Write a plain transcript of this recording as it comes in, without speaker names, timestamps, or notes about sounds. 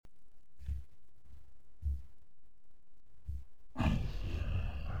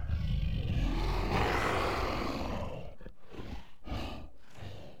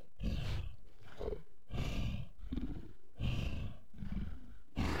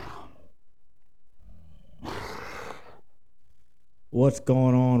What's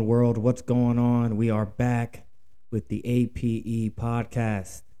going on, world? What's going on? We are back with the APE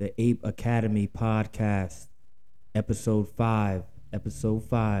podcast, the Ape Academy podcast, episode 5. Episode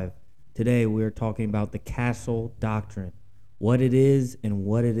 5. Today we're talking about the Castle Doctrine, what it is and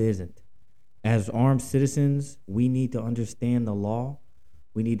what it isn't. As armed citizens, we need to understand the law.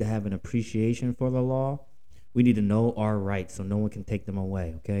 We need to have an appreciation for the law. We need to know our rights so no one can take them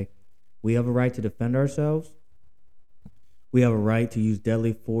away, okay? We have a right to defend ourselves. We have a right to use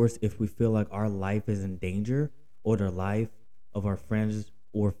deadly force if we feel like our life is in danger or the life of our friends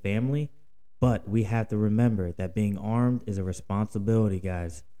or family. But we have to remember that being armed is a responsibility,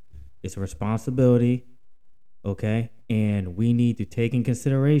 guys. It's a responsibility, okay? And we need to take in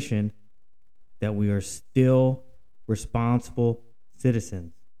consideration that we are still responsible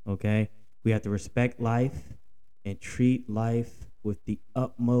citizens, okay? We have to respect life and treat life with the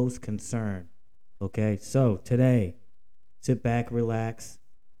utmost concern, okay? So today, sit back, relax,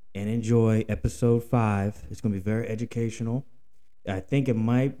 and enjoy episode 5. It's going to be very educational. I think it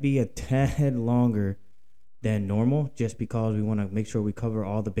might be a tad longer than normal just because we want to make sure we cover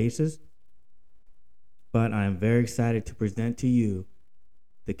all the bases. But I am very excited to present to you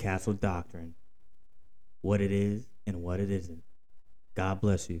the Castle Doctrine, what it is and what it isn't. God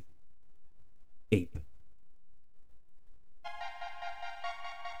bless you. Ape.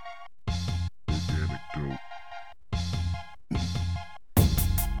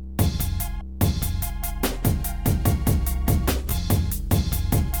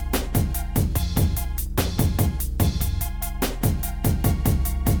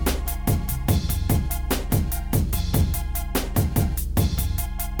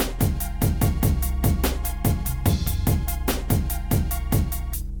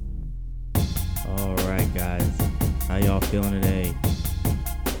 All right, guys. How y'all feeling today?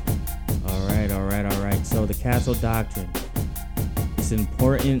 All right. So the Castle Doctrine. It's an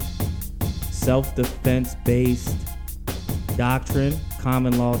important self-defense based doctrine,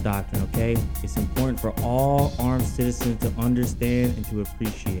 common law doctrine, okay? It's important for all armed citizens to understand and to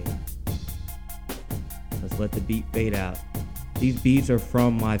appreciate. Let's let the beat fade out. These beats are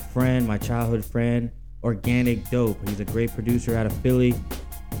from my friend, my childhood friend, Organic Dope. He's a great producer out of Philly.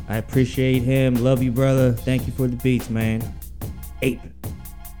 I appreciate him. Love you, brother. Thank you for the beats, man. Ape.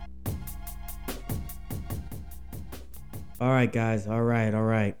 All right, guys. All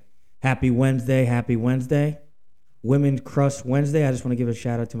right. Happy Wednesday. Women's Crush Wednesday. I just want to give a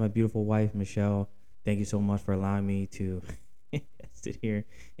shout out to my beautiful wife, Michelle. Thank you so much for allowing me to sit here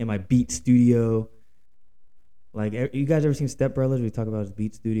in my beat studio. Like, you guys ever seen Step Brothers? We talk about his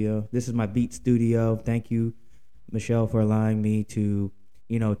beat studio. This is my beat studio. Thank you, Michelle, for allowing me to,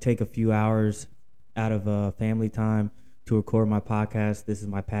 take a few hours out of family time to record my podcast. This is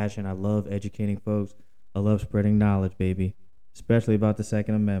my passion. I love educating folks. I love spreading knowledge, baby, especially about the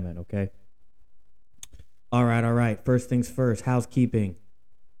Second Amendment, okay? All right. First things first, housekeeping.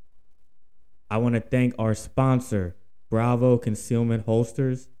 I want to thank our sponsor, Bravo Concealment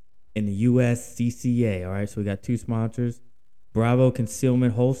Holsters and the USCCA, all right? So we got two sponsors. Bravo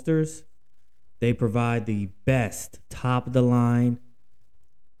Concealment Holsters. They provide the best, top-of-the-line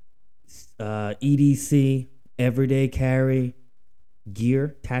EDC, everyday carry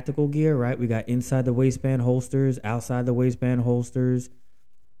gear, tactical gear, right? We got inside the waistband holsters, outside the waistband holsters,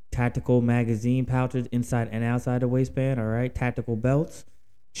 tactical magazine pouches inside and outside the waistband, all right? Tactical belts.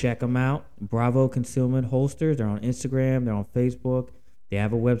 Check them out. Bravo Concealment Holsters. They're on Instagram. They're on Facebook. They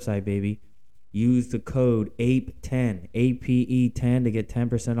have a website, baby. Use the code APE10, APE10 to get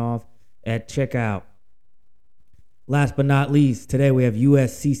 10% off at checkout. Last but not least, today we have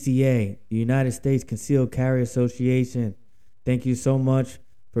USCCA, the United States Concealed Carry Association. Thank you so much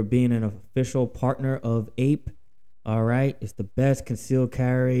for being an official partner of APE. All right. It's the best concealed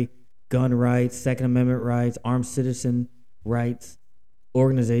carry, gun rights, Second Amendment rights, armed citizen rights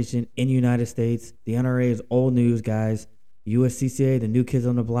organization in the United States. The NRA is old news, guys. USCCA, the new kids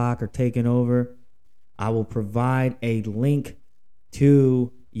on the block, are taking over. I will provide a link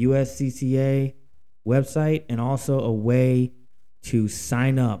to USCCA website and also a way to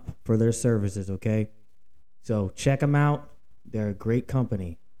sign up for their services, okay? So check them out. They're a great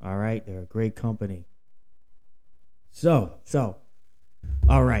company, all right? They're a great company. So,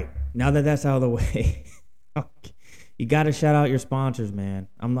 all right. Now that that's out of the way, you got to shout out your sponsors, man.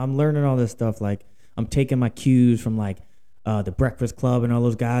 I'm learning all this stuff. Like, I'm taking my cues from, like, the Breakfast Club and all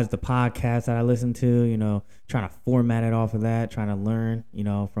those guys, the podcasts that I listen to, trying to format it off of that, trying to learn,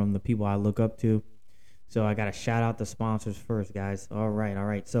 from the people I look up to. So I got to shout out the sponsors first, guys. All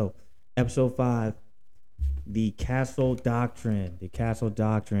right. So episode 5, the Castle Doctrine. The Castle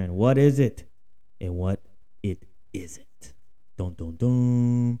Doctrine. What is it and what it isn't? Dun, dun,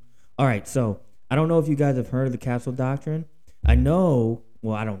 dun. All right, so I don't know if you guys have heard of the Castle Doctrine. I know,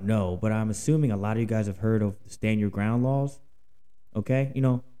 well, I don't know, but I'm assuming a lot of you guys have heard of the stand your ground laws. Okay, you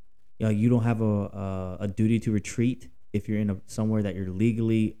don't have a duty to retreat if you're in somewhere that you're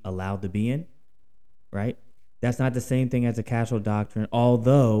legally allowed to be in, right? That's not the same thing as the Castle Doctrine,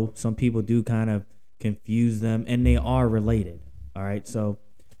 although some people do kind of confuse them, and they are related. All right, so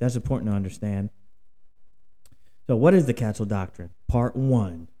that's important to understand. So, what is the Castle Doctrine? Part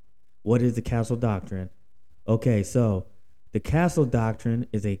 1. What is the Castle Doctrine? Okay, so the Castle Doctrine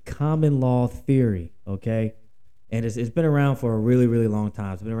is a common law theory, okay? And it's been around for a really, really long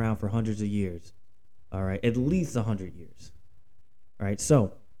time. It's been around for hundreds of years, all right? At least 100 years, all right?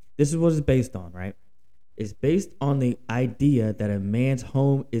 So this is what it's based on, right? It's based on the idea that a man's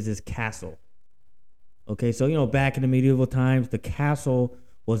home is his castle, okay? So, back in the medieval times, the castle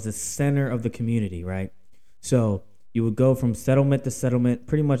was the center of the community, right? So you would go from settlement to settlement.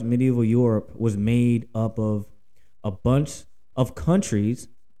 Pretty much medieval Europe was made up of a bunch of countries,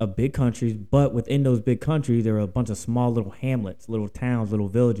 of big countries, but within those big countries, there were a bunch of small little hamlets, little towns, little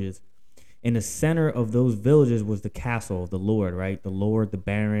villages. In the center of those villages was the castle of the lord, right? The lord, the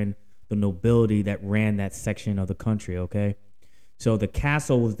baron, the nobility that ran that section of the country, okay? So the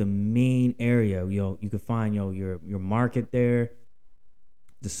castle was the main area. You could find, your market there.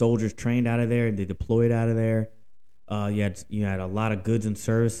 The soldiers trained out of there and they deployed out of there. You had a lot of goods and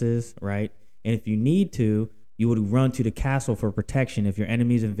services, right? And if you need to, you would run to the castle for protection. If your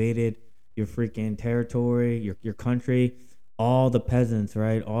enemies invaded your freaking territory, your country, all the peasants,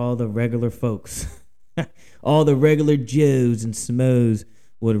 right? All the regular folks, all the regular Joes and Smoes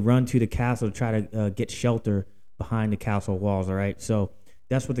would run to the castle to try to get shelter behind the castle walls, all right? So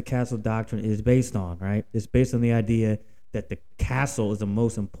that's what the Castle Doctrine is based on, right? It's based on the idea that the castle is the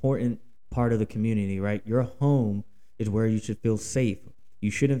most important part of the community, right? Your home is where you should feel safe.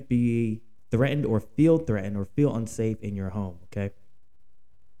 You shouldn't be threatened or feel unsafe in your home, okay?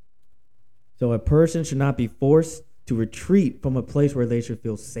 So a person should not be forced to retreat from a place where they should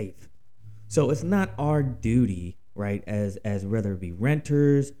feel safe. So it's not our duty, right, as whether it be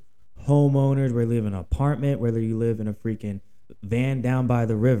renters, homeowners, whether you live in an apartment, whether you live in a freaking van down by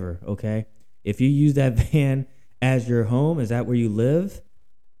the river, okay? If you use that van as your home, is that where you live,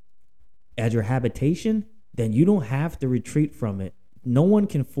 as your habitation, then you don't have to retreat from it. No one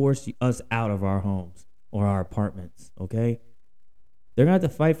can force us out of our homes or our apartments, okay? They're going to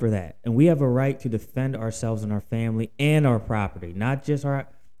have to fight for that. And we have a right to defend ourselves and our family and our property, not just our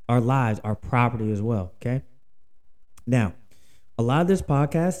lives, our property as well, okay? Now, a lot of this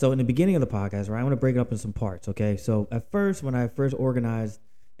podcast, so in the beginning of the podcast, right, I want to break it up in some parts, okay? So at first, when I first organized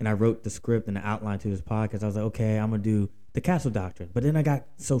and I wrote the script and the outline to this podcast, I was like, okay, I'm going to do the Castle Doctrine. But then I got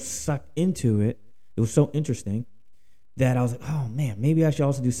so sucked into it. It was so interesting that I was like, oh, man, maybe I should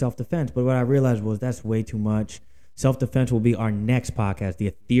also do self-defense. But what I realized was that's way too much. Self-defense will be our next podcast,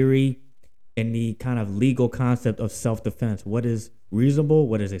 the theory and the kind of legal concept of self-defense. What is reasonable?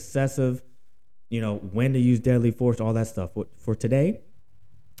 What is excessive? When to use deadly force, all that stuff. For today,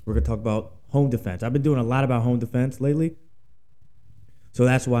 we're going to talk about home defense. I've been doing a lot about home defense lately. So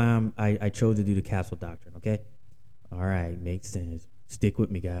that's why I chose to do the Castle Doctrine, okay? All right, makes sense. Stick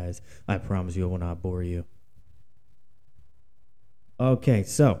with me, guys. I promise you I will not bore you. Okay,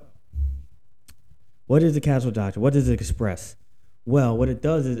 so what is the Castle Doctrine? What does it express? Well, what it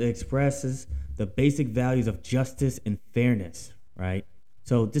does is it expresses the basic values of justice and fairness, right?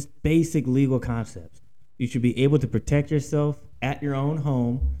 So just basic legal concepts. You should be able to protect yourself at your own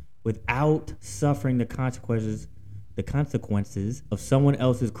home without suffering the consequences of someone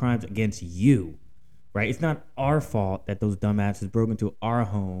else's crimes against you, right? It's not our fault that those dumbasses broke into our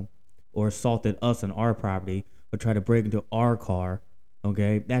home or assaulted us on our property or tried to break into our car,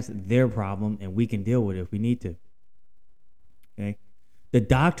 okay? That's their problem, and we can deal with it if we need to, okay?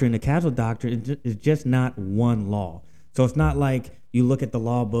 The Castle Doctrine is just not one law. So it's not like you look at the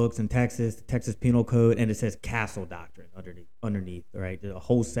law books in Texas, the Texas Penal Code, and it says Castle Doctrine underneath, right? There's a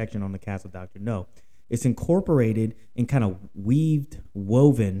whole section on the Castle Doctrine. No. It's incorporated and kind of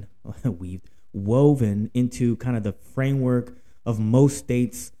woven into kind of the framework of most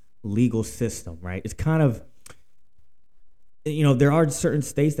states' legal system, right? It's kind of, there are certain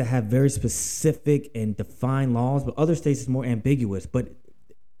states that have very specific and defined laws, but other states is more ambiguous. But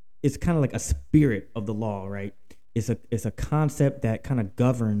it's kind of like a spirit of the law, right? It's a concept that kind of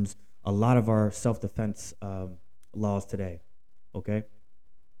governs a lot of our self-defense laws today, okay?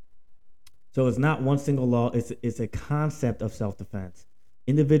 So it's not one single law. It's a concept of self-defense.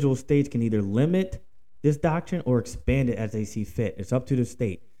 Individual states can either limit this doctrine or expand it as they see fit. It's up to the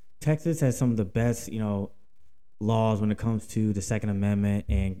state. Texas has some of the best, laws when it comes to the Second Amendment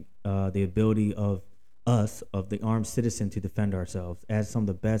and the ability of us, of the armed citizen, to defend ourselves. As some of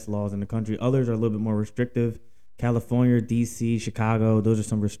the best laws in the country. Others are a little bit more restrictive. California, D.C., Chicago, those are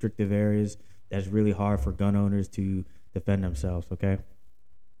some restrictive areas that's really hard for gun owners to defend themselves, okay?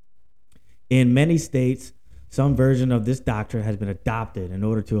 In many states, some version of this doctrine has been adopted in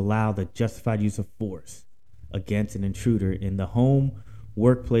order to allow the justified use of force against an intruder in the home,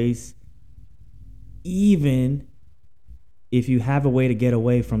 workplace, even if you have a way to get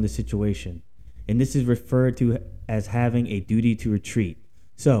away from the situation. And this is referred to as having a duty to retreat.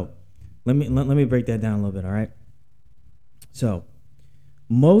 So let me break that down a little bit, all right? So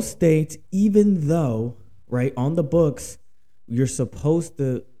most states, even though, right, on the books, you're supposed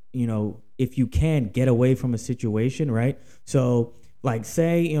to, if you can, get away from a situation, right? So like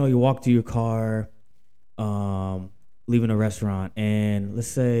say, you walk to your car, leaving a restaurant, and let's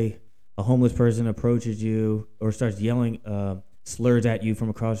say a homeless person approaches you or starts yelling slurs at you from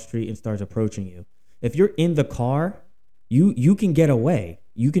across the street and starts approaching you. If you're in the car, you can get away.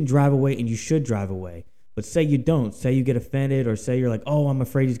 You can drive away, and you should drive away. But say you don't. Say you get offended, or say you're like, oh, I'm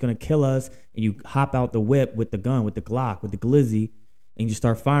afraid he's going to kill us, and you hop out the whip with the gun, with the Glock, with the glizzy, and you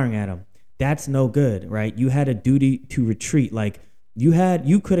start firing at him. That's no good, right? You had a duty to retreat. Like you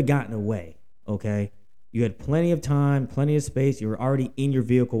could have gotten away, okay? You had plenty of time, plenty of space. You were already in your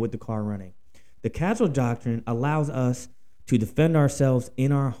vehicle with the car running. The Castle Doctrine allows us to defend ourselves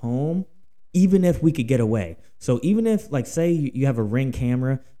in our home, even if we could get away. So even if, like, say you have a Ring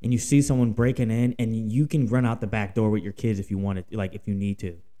camera and you see someone breaking in, and you can run out the back door with your kids if you wanted, like if you need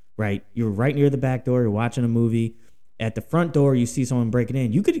to, right? You're right near the back door. You're watching a movie. At the front door, you see someone breaking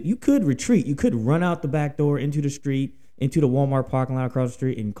in. You could retreat. You could run out the back door into the street, into the Walmart parking lot across the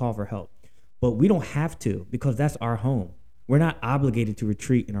street, and call for help. But we don't have to, because that's our home. We're not obligated to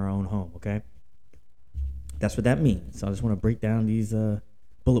retreat in our own home, okay? That's what that means. So I just want to break down these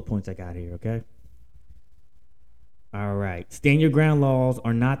bullet points I got here, okay? All right. Stand your ground laws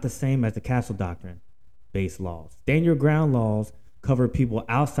are not the same as the Castle Doctrine-based laws. Stand your ground laws cover people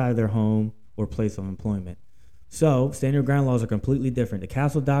outside of their home or place of employment. So stand your ground laws are completely different. The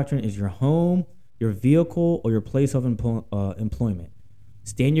Castle Doctrine is your home, your vehicle, or your place of employment.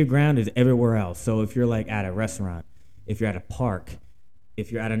 Stand your ground is everywhere else. So if you're like at a restaurant, if you're at a park, if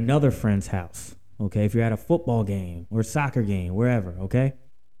you're at another friend's house, okay, if you're at a football game or soccer game, wherever, okay?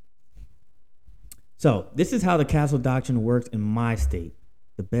 So this is how the Castle Doctrine works in my state,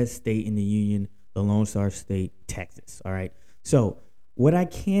 the best state in the union, the Lone Star State, Texas, all right? So what I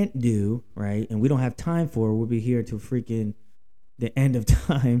can't do, right, and we don't have time for, we'll be here till freaking the end of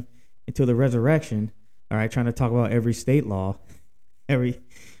time, until the resurrection, all right, trying to talk about every state law. We're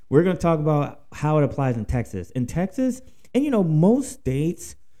going to talk about how it applies in Texas. In Texas, and most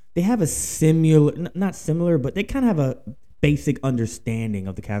states, they have a not similar, but they kind of have a basic understanding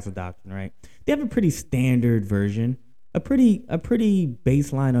of the Castle Doctrine, right? They have a pretty standard version, a pretty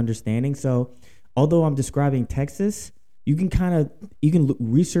baseline understanding. So although I'm describing Texas, you can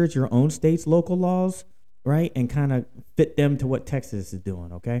research your own state's local laws, right? And kind of fit them to what Texas is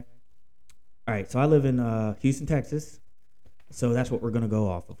doing, okay? All right, so I live in Houston, Texas. So that's what we're going to go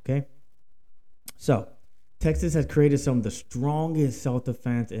off of, okay? So Texas has created some of the strongest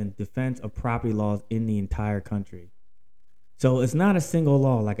self-defense and defense of property laws in the entire country. So it's not a single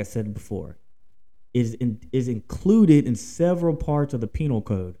law, like I said before. It is included in several parts of the penal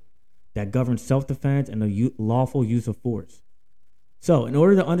code that govern self-defense and the lawful use of force. So in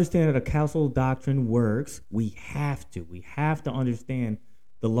order to understand how the Castle Doctrine works, we have to understand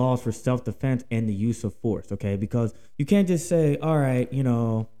the laws for self-defense and the use of force, okay? Because you can't just say, all right,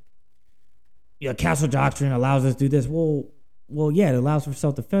 Castle Doctrine allows us to do this. Well, yeah, it allows for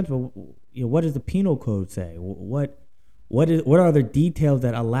self-defense, but what does the penal code say? What are the details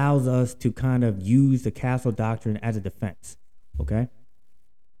that allows us to kind of use the Castle Doctrine as a defense, okay?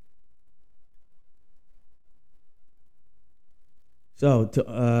 So,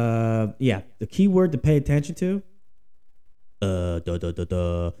 the key word to pay attention to.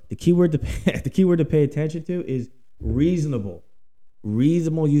 The keyword to pay attention to is reasonable.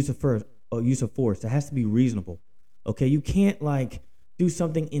 Reasonable use of force. It has to be reasonable. Okay, you can't do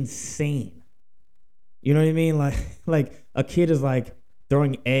something insane. You know what I mean? Like a kid is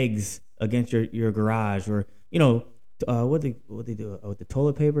throwing eggs against your garage, or what they do with the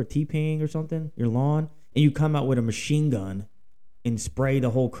toilet paper, TPing or something, your lawn, and you come out with a machine gun and spray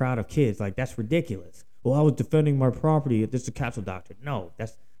the whole crowd of kids. That's ridiculous. Well, I was defending my property. This is the Castle Doctrine. No,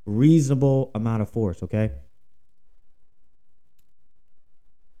 that's reasonable amount of force, okay?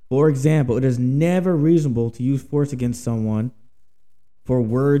 For example, it is never reasonable to use force against someone for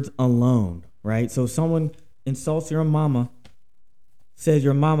words alone, right? So someone insults your mama, says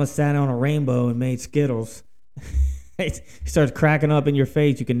your mama sat on a rainbow and made Skittles, he starts cracking up in your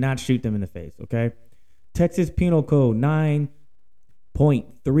face, you cannot shoot them in the face, okay? Texas Penal Code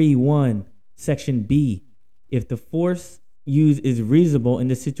 9.31, Section B. If the force used is reasonable in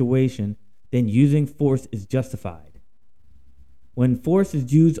the situation, then using force is justified. When force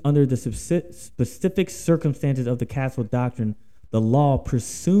is used under the specific circumstances of the Castle Doctrine, the law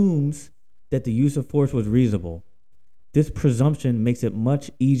presumes that the use of force was reasonable. This presumption makes it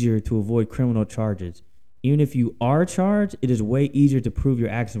much easier to avoid criminal charges. Even if you are charged, it is way easier to prove your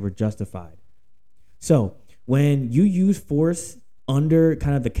actions were justified. So when you use force under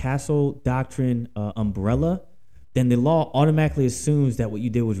kind of the Castle Doctrine umbrella, then the law automatically assumes that what you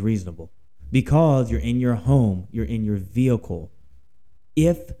did was reasonable because you're in your home, you're in your vehicle.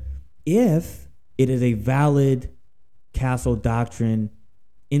 If it is a valid Castle Doctrine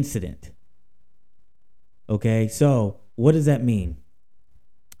incident. Okay, so what does that mean?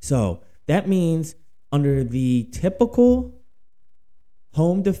 So that means under the typical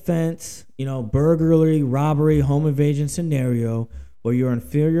home defense, burglary, robbery, home invasion scenario where you're in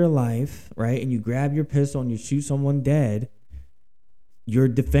fear of your life, right? And you grab your pistol and you shoot someone dead, you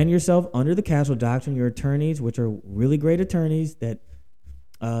defend yourself under the Castle Doctrine. Your attorneys, which are really great attorneys that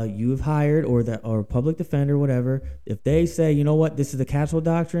you've hired or public defender, whatever, if they say, you know what, this is the Castle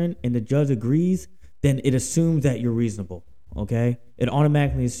Doctrine and the judge agrees, then it assumes that you're reasonable, okay? It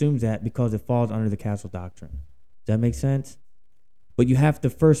automatically assumes that because it falls under the Castle Doctrine. Does that make sense? But you have to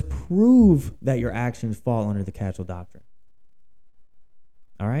first prove that your actions fall under the Castle Doctrine.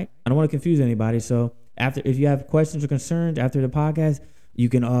 All right? I don't want to confuse anybody, so if you have questions or concerns after the podcast, you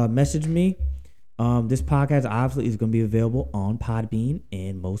can message me. This podcast obviously is going to be available on Podbean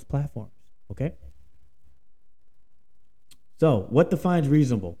and most platforms, okay? So, what defines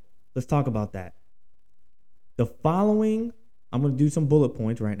reasonable? Let's talk about that. The following, I'm going to do some bullet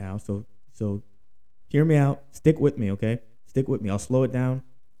points right now, so hear me out. Stick with me, okay? Stick with me. I'll slow it down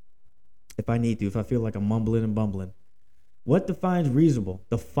if I need to, if I feel like I'm mumbling and bumbling. What defines reasonable?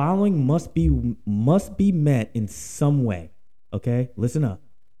 The following must be met in some way, okay? Listen up.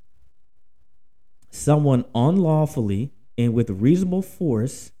 Someone unlawfully and with reasonable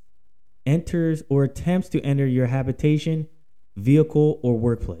force enters or attempts to enter your habitation, vehicle, or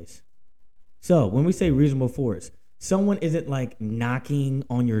workplace. So when we say reasonable force, someone isn't like knocking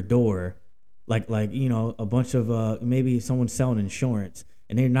on your door, like a bunch of maybe someone's selling insurance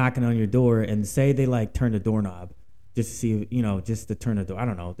and they're knocking on your door and say they like turn the doorknob just to see, just to turn the door. I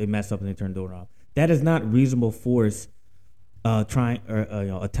don't know. They mess up and they turn the doorknob. That is not reasonable force.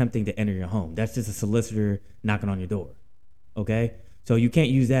 Attempting to enter your home. That's just a solicitor knocking on your door. Okay, so you can't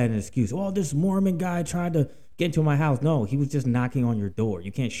use that as an excuse. Oh, this Mormon guy tried to get into my house. No, he was just knocking on your door.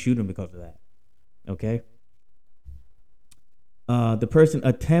 You can't shoot him because of that. Okay. The person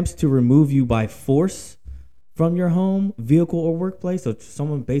attempts to remove you by force from your home, vehicle, or workplace. So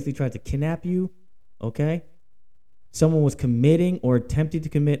someone basically tried to kidnap you. Okay. Someone was committing or attempting to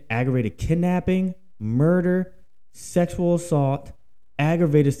commit aggravated kidnapping, murder, sexual assault,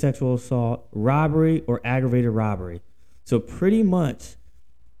 aggravated sexual assault, robbery, or aggravated robbery. So pretty much,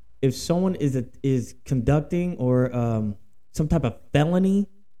 if someone is conducting or some type of felony,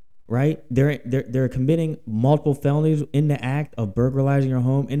 right? They're committing multiple felonies in the act of burglarizing your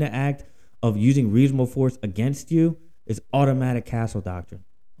home, in the act of using reasonable force against you, is automatic Castle Doctrine.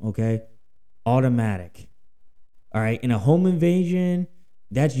 Okay, automatic. All right, in a home invasion,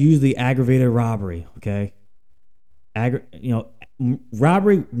 that's usually aggravated robbery. Okay.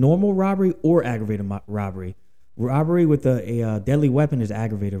 Robbery, normal robbery or aggravated robbery. Robbery with a deadly weapon is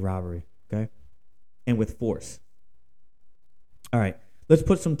aggravated robbery, okay? And with force. All right, let's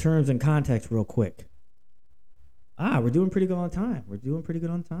put some terms in context real quick. We're doing pretty good on time.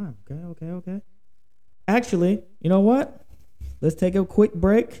 Okay. Actually, you know what? Let's take a quick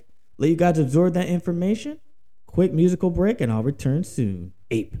break. Let you guys absorb that information. Quick musical break, and I'll return soon.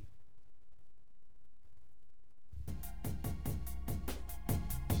 Ape.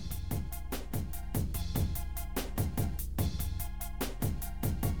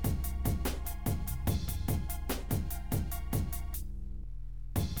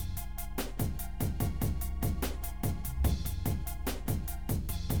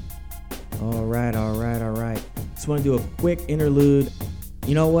 All right. Just want to do a quick interlude.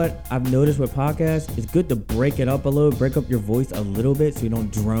 You know what? I've noticed with podcasts, it's good to break it up a little, break up your voice a little bit so you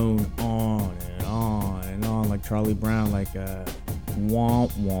don't drone on and on and on like Charlie Brown, like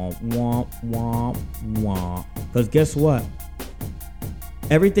womp, womp, womp, womp, womp. Because guess what?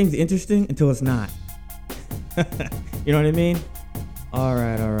 Everything's interesting until it's not. You know what I mean? All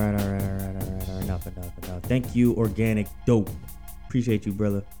right. Enough. Thank you, Organic Dope. Appreciate you,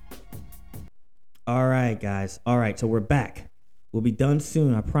 brother. All right, guys. All right, so we're back. We'll be done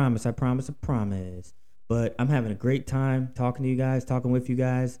soon. I promise. But I'm having a great time talking to you guys, talking with you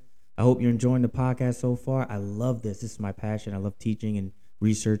guys. I hope you're enjoying the podcast so far. I love this. This is my passion. I love teaching and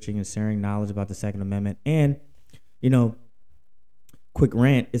researching and sharing knowledge about the Second Amendment. And, quick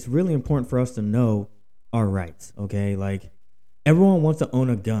rant, it's really important for us to know our rights, okay? Like, everyone wants to own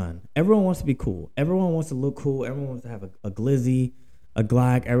a gun. Everyone wants to be cool. Everyone wants to look cool. Everyone wants to have a glizzy, a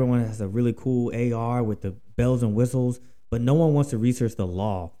Glock. Everyone has a really cool AR with the bells and whistles, but no one wants to research the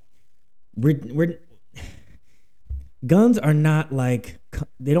law. Guns are not like,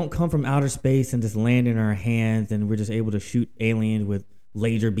 they don't come from outer space and just land in our hands and we're just able to shoot aliens with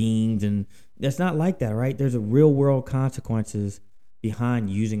laser beams. And that's not like that, right? There's a real world consequences behind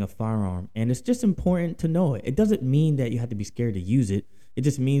using a firearm. And it's just important to know it. It doesn't mean that you have to be scared to use it. It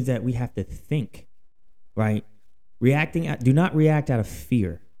just means that we have to think, right? Do not react out of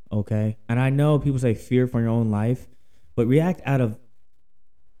fear, okay? And I know people say fear for your own life, but react out of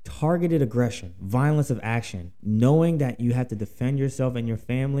targeted aggression, violence of action, knowing that you have to defend yourself and your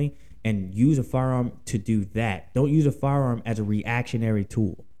family and use a firearm to do that. Don't use a firearm as a reactionary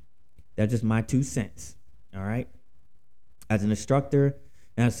tool. That's just my 2 cents, all right? As an instructor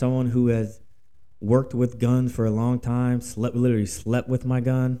and as someone who has worked with guns for a long time, literally slept with my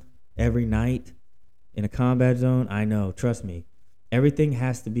gun every night in a combat zone, I know, trust me, everything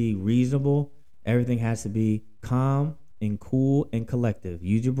has to be reasonable. Everything has to be calm and cool and collective.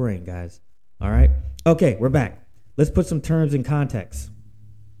 Use your brain, guys. All right? Okay, we're back. Let's put some terms in context.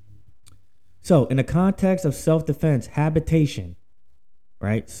 So, in the context of self-defense, habitation,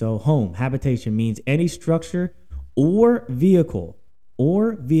 right? So, home, habitation means any structure or vehicle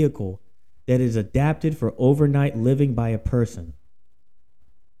that is adapted for overnight living by a person.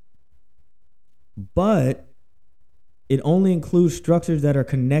 But it only includes structures that are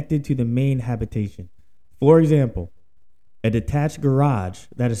connected to the main habitation. For example, a detached garage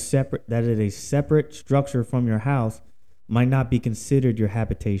that is a separate structure from your house might not be considered your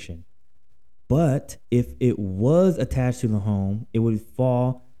habitation. But if it was attached to the home, it would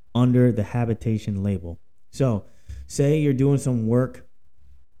fall under the habitation label. So, say you're doing some work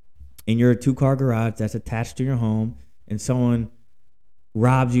in your 2-car garage that's attached to your home, and someone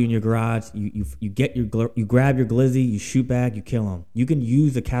robs you in your garage. You grab your glizzy, you shoot back, you kill them. You can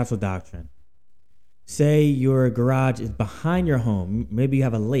use the castle doctrine. Say your garage is behind your home. Maybe you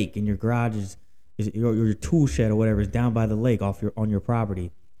have a lake and your garage is your tool shed or whatever is down by the lake on your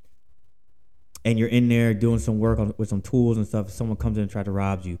property. And you're in there doing some work with some tools and stuff. Someone comes in and tries to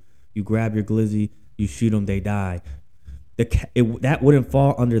rob you. You grab your glizzy, you shoot them, they die. That wouldn't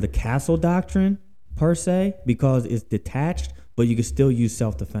fall under the castle doctrine per se because it's detached, but you can still use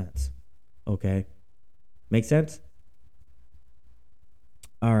self-defense. Okay? Make sense?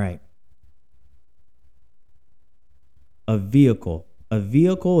 All right. A vehicle. A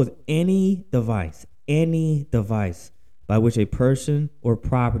vehicle is any device by which a person or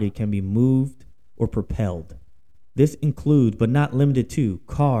property can be moved or propelled. This includes, but not limited to,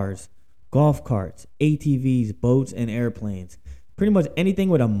 cars, golf carts, ATVs, boats, and airplanes. Pretty much anything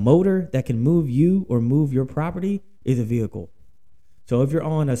with a motor that can move you or move your property is a vehicle. So if you're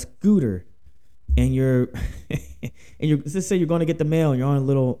on a scooter and let's say you're going to get the mail and you're on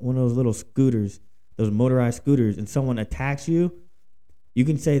one of those little scooters, those motorized scooters, and someone attacks you, you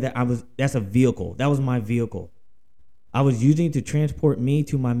can say that's a vehicle. That was my vehicle. I was using it to transport me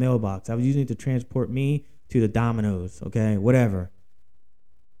to my mailbox. I was using it to transport me to the Domino's, okay, whatever.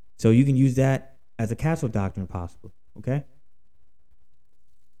 So you can use that as a castle doctrine possible, okay?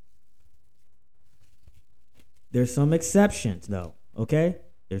 There's some exceptions, though, okay?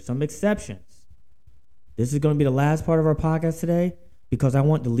 There's some exceptions. This is going to be the last part of our podcast today because I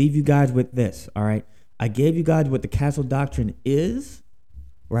want to leave you guys with this, all right? I gave you guys what the castle doctrine is,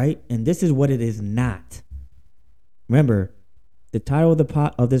 right? And this is what it is not. Remember, the title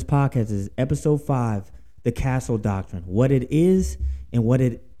of this podcast is Episode 5, The Castle Doctrine. What it is and what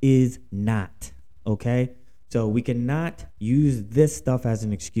it is not, okay? So we cannot use this stuff as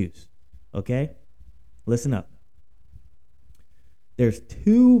an excuse, okay? Listen up. There's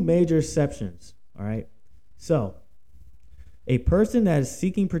 2 major exceptions, all right? So, a person that is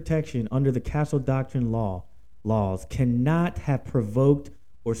seeking protection under the Castle Doctrine laws cannot have provoked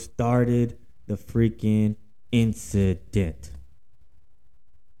or started the freaking incident.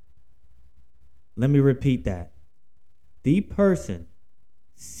 Let me repeat that. The person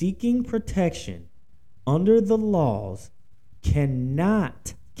seeking protection under the laws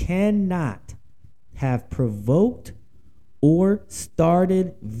cannot have provoked or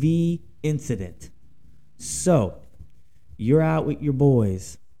started the incident. So, you're out with your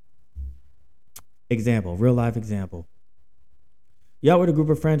boys. Example, real life example. You're out with a group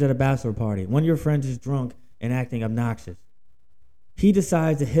of friends at a bachelor party. One of your friends is drunk and acting obnoxious. He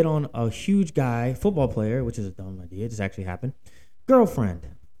decides to hit on a huge guy, football player, which is a dumb idea. This actually happened. Girlfriend.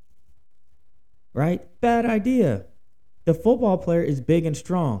 Right? Bad idea. The football player is big and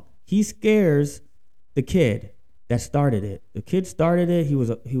strong. He scares the kid that started it. The kid started it. He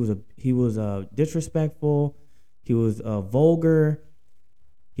was disrespectful. He was vulgar.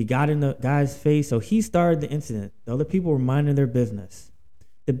 He got in the guy's face, so he started the incident. The other people were minding their business.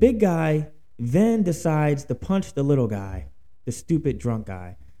 The big guy then decides to punch the little guy, the stupid drunk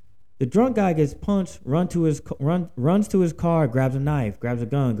guy. The drunk guy gets punched, runs to his car, grabs a knife, grabs a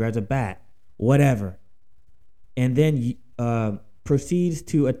gun, grabs a bat, whatever, and then proceeds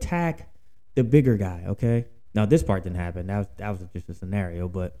to attack the bigger guy. Okay, now this part didn't happen. That was just a scenario,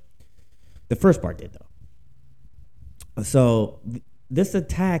 but the first part did though. So this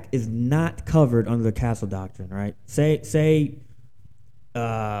attack is not covered under the castle doctrine, right? Say it's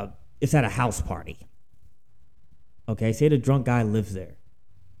at a house party. Okay, say the drunk guy lives there,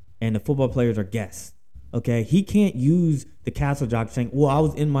 and the football players are guests. Okay, he can't use the castle doctrine saying, "Well, I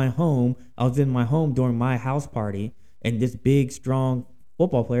was in my home during my house party, and this big, strong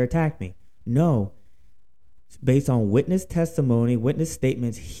football player attacked me." No, based on witness testimony, witness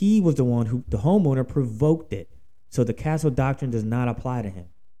statements, he was the one who, the homeowner, provoked it. So the castle doctrine does not apply to him.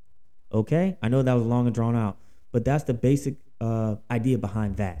 Okay? I know that was long and drawn out, but that's the basic idea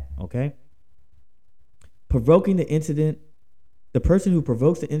behind that. Okay? Provoking the incident, the person who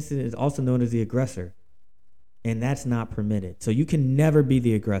provokes the incident is also known as the aggressor, and that's not permitted. So you can never be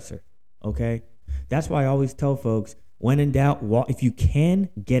the aggressor. Okay? That's why I always tell folks, when in doubt, if you can,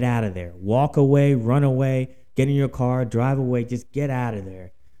 get out of there. Walk away, run away, get in your car, drive away, just get out of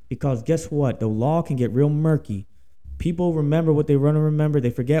there. Because guess what? The law can get real murky. People remember what they want to remember. They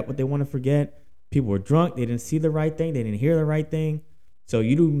forget what they want to forget. People were drunk. They didn't see the right thing. They didn't hear the right thing. So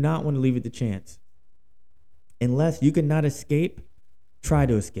you do not want to leave it to chance. Unless you cannot escape, try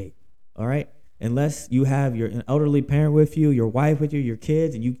to escape. All right? Unless you have an elderly parent with you, your wife with you, your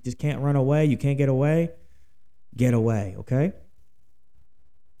kids, and you just can't run away, you can't get away, okay?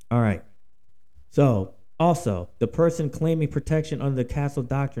 All right. So, also, the person claiming protection under the castle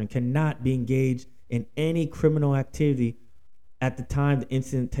doctrine cannot be engaged in any criminal activity at the time the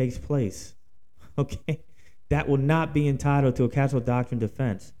incident takes place. Okay? That will not be entitled to a castle doctrine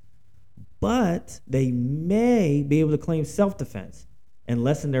defense. But they may be able to claim self-defense and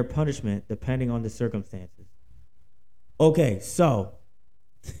lessen their punishment depending on the circumstances. Okay, so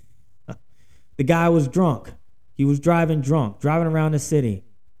the guy was drunk. He was driving around the city.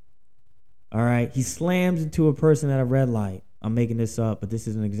 All right, he slams into a person at a red light. I'm making this up, but this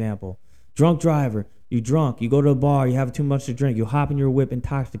is an example. Drunk driver, you drunk, you go to a bar, you have too much to drink, you hop in your whip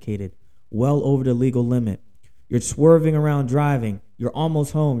intoxicated, well over the legal limit. You're swerving around driving, you're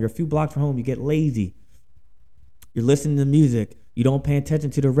almost home, you're a few blocks from home, you get lazy. You're listening to music, you don't pay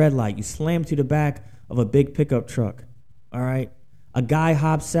attention to the red light, you slam to the back of a big pickup truck. All right, a guy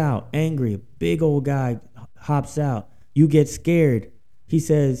hops out, angry, a big old guy hops out. You get scared. He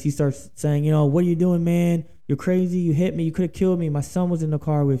starts saying, what are you doing, man? You're crazy. You hit me. You could have killed me. My son was in the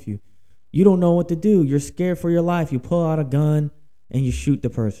car with you. You don't know what to do. You're scared for your life. You pull out a gun and you shoot the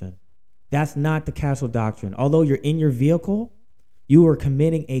person. That's not the castle doctrine. Although you're in your vehicle, you were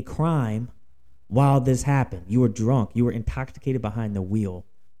committing a crime while this happened. You were drunk. You were intoxicated behind the wheel.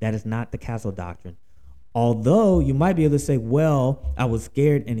 That is not the castle doctrine. Although you might be able to say, well, I was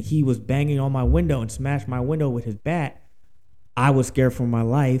scared and he was banging on my window and smashed my window with his bat. I was scared for my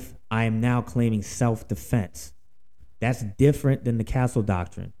life. I am now claiming self-defense. That's different than the castle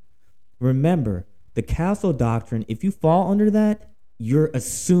doctrine. Remember, the castle doctrine, if you fall under that, you're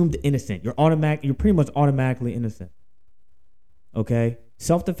assumed innocent. You're pretty much automatically innocent. Okay?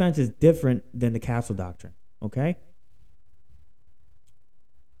 Self-defense is different than the castle doctrine. Okay?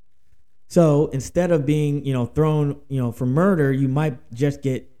 So instead of being, thrown, for murder, you might just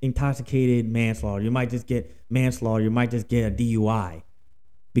get intoxicated manslaughter. You might just get manslaughter. You might just get a DUI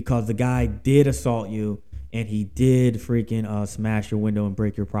because the guy did assault you and he did freaking smash your window and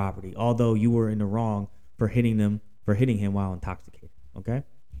break your property. Although you were in the wrong for hitting him while intoxicated. Okay.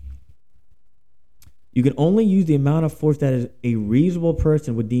 You can only use the amount of force that a reasonable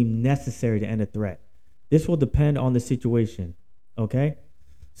person would deem necessary to end a threat. This will depend on the situation. Okay.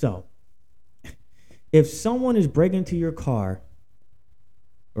 So, if someone is breaking into your car,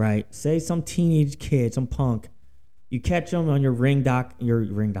 right? Say some teenage kid, some punk, you catch them on your Ring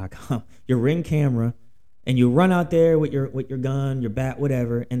camera, And you run out there with your gun, your bat,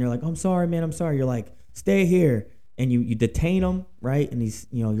 whatever, and they're like, I'm sorry, man, I'm sorry. You're like, stay here. And you detain him, right? And he's,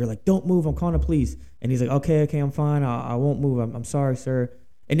 you're like, don't move, I'm calling the police. And he's like, okay, I'm fine. I won't move. I'm sorry, sir.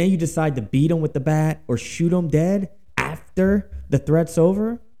 And then you decide to beat him with the bat or shoot him dead after the threat's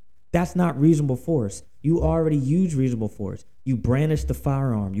over. That's not reasonable force. You already used reasonable force. You brandished the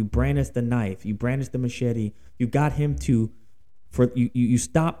firearm. You brandished the knife. You brandished the machete. You got him you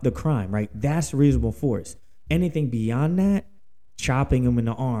stopped the crime, right? That's reasonable force. Anything beyond that, chopping him in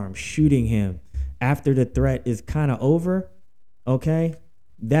the arm, shooting him after the threat is kind of over, okay?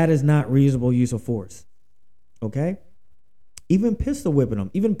 That is not reasonable use of force, okay? Even pistol whipping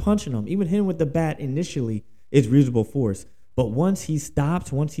him, even punching him, even hitting him with the bat initially is reasonable force. But once he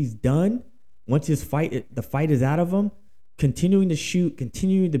stops, once he's done, once the fight is out of him, continuing to shoot,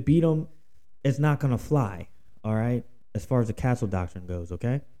 continuing to beat him, it's not going to fly, all right? As far as the castle doctrine goes,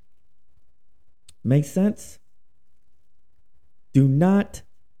 okay? Makes sense? Do not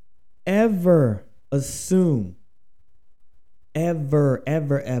ever assume, never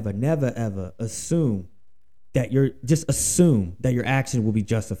ever assume that your action will be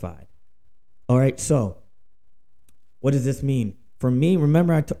justified. All right, so what does this mean? For me,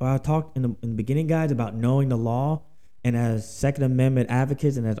 remember I talked in the beginning, guys, about knowing the law, and as Second Amendment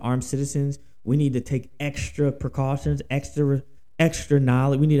advocates and as armed citizens, we need to take extra precautions, extra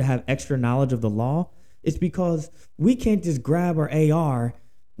knowledge. We need to have extra knowledge of the law. It's because we can't just grab our AR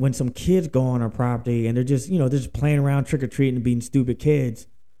when some kids go on our property and they're just playing around trick-or-treating and being stupid kids,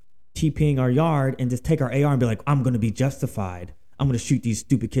 TPing our yard, and just take our AR and be like, I'm going to be justified. I'm going to shoot these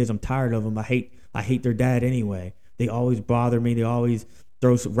stupid kids. I'm tired of them. I hate their dad anyway. They always bother me. They always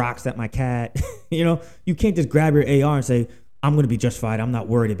throw rocks at my cat. You can't just grab your AR and say, I'm going to be justified. I'm not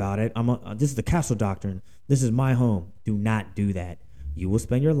worried about it. This is the castle doctrine. This is my home. Do not do that. You will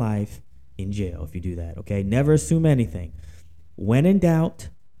spend your life in jail if you do that, okay? Never assume anything. When in doubt,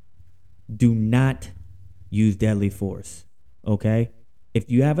 do not use deadly force, okay? If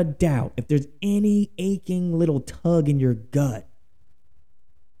you have a doubt, if there's any aching little tug in your gut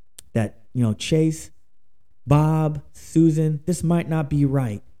that, Chase, Bob, Susan, this might not be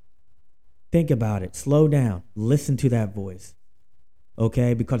right. Think about it. Slow down. Listen to that voice,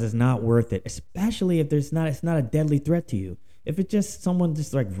 okay? Because it's not worth it, especially if it's not a deadly threat to you. If it's just someone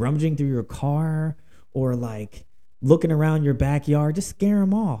just like rummaging through your car or like looking around your backyard, just scare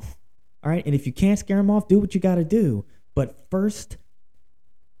them off, all right? And if you can't scare them off, do what you got to do. But first,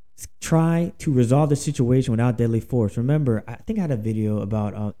 try to resolve the situation without deadly force. Remember, I think I had a video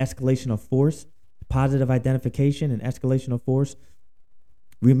about escalation of force, positive identification and escalation of force.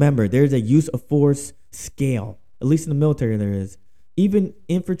 Remember, there's a use of force scale, at least in the military there is. Even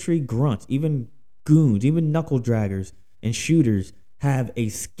infantry grunts, even goons, even knuckle draggers and shooters have a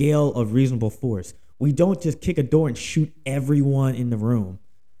scale of reasonable force. We don't just kick a door and shoot everyone in the room.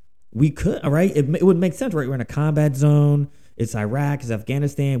 We could, all right? It would make sense, right? We're in a combat zone. It's Iraq, it's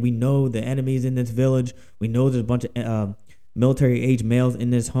Afghanistan. We know the enemy's in this village. We know there's a bunch of military-age males in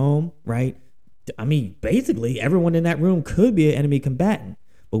this home, right? I mean, basically, everyone in that room could be an enemy combatant.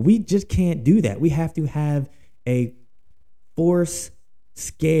 But we just can't do that. We have to have a force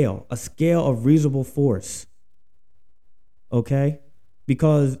scale, a scale of reasonable force. Okay?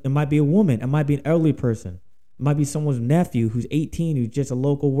 Because it might be a woman. It might be an elderly person. It might be someone's nephew who's 18, who's just a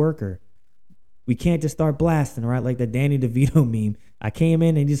local worker. We can't just start blasting, right? Like the Danny DeVito meme. I came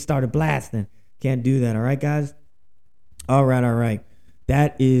in and just started blasting. Can't do that, all right, guys? All right.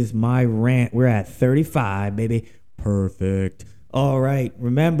 That is my rant. We're at 35, baby. Perfect. All right.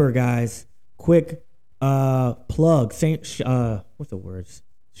 Remember, guys, quick plug. What's the words?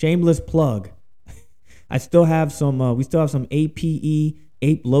 Shameless plug. We still have some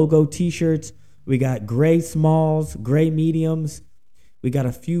APE logo t-shirts. We got gray smalls, gray mediums. We got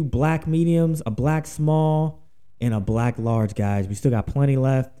a few black mediums, a black small, and a black large, guys. We still got plenty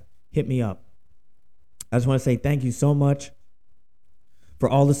left. Hit me up. I just want to say thank you so much for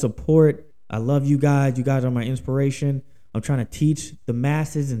all the support. I love you guys. You guys are my inspiration. I'm trying to teach the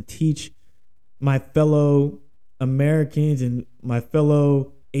masses and teach my fellow Americans and my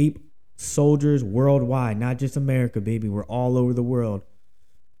fellow ape soldiers worldwide, not just America, baby. We're all over the world.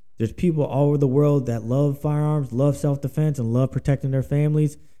 There's people all over the world that love firearms, love self-defense, and love protecting their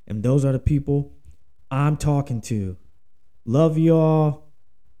families. And those are the people I'm talking to. Love y'all.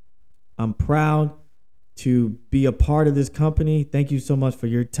 I'm proud to be a part of this company. Thank you so much for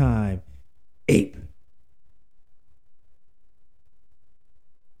your time. Ape.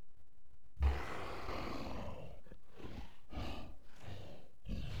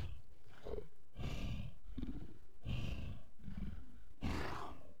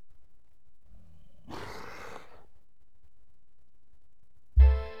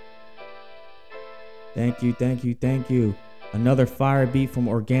 Thank you, thank you, thank you. Another fire beat from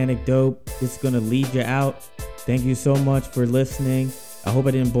Organic Dope. It's going to lead you out. Thank you so much for listening. I hope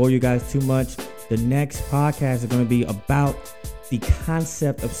I didn't bore you guys too much. The next podcast is going to be about the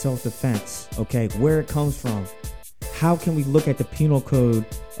concept of self-defense, okay? Where it comes from. How can we look at the penal code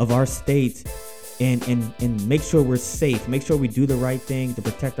of our state and make sure we're safe, make sure we do the right thing to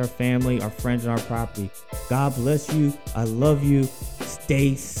protect our family, our friends, and our property. God bless you. I love you.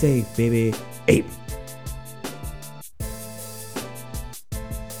 Stay safe, baby. Ape.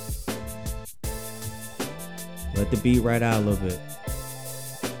 Let the beat ride out a little bit.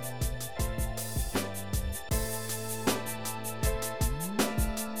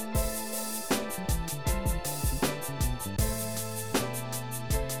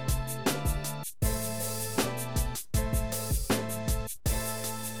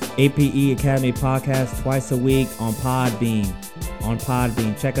 APE Academy podcast twice a week on Podbean.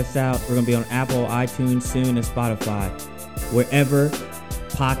 Check us out. We're going to be on Apple, iTunes soon, and Spotify. Wherever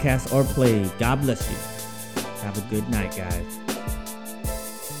podcasts are played. God bless you. Have a good night, guys.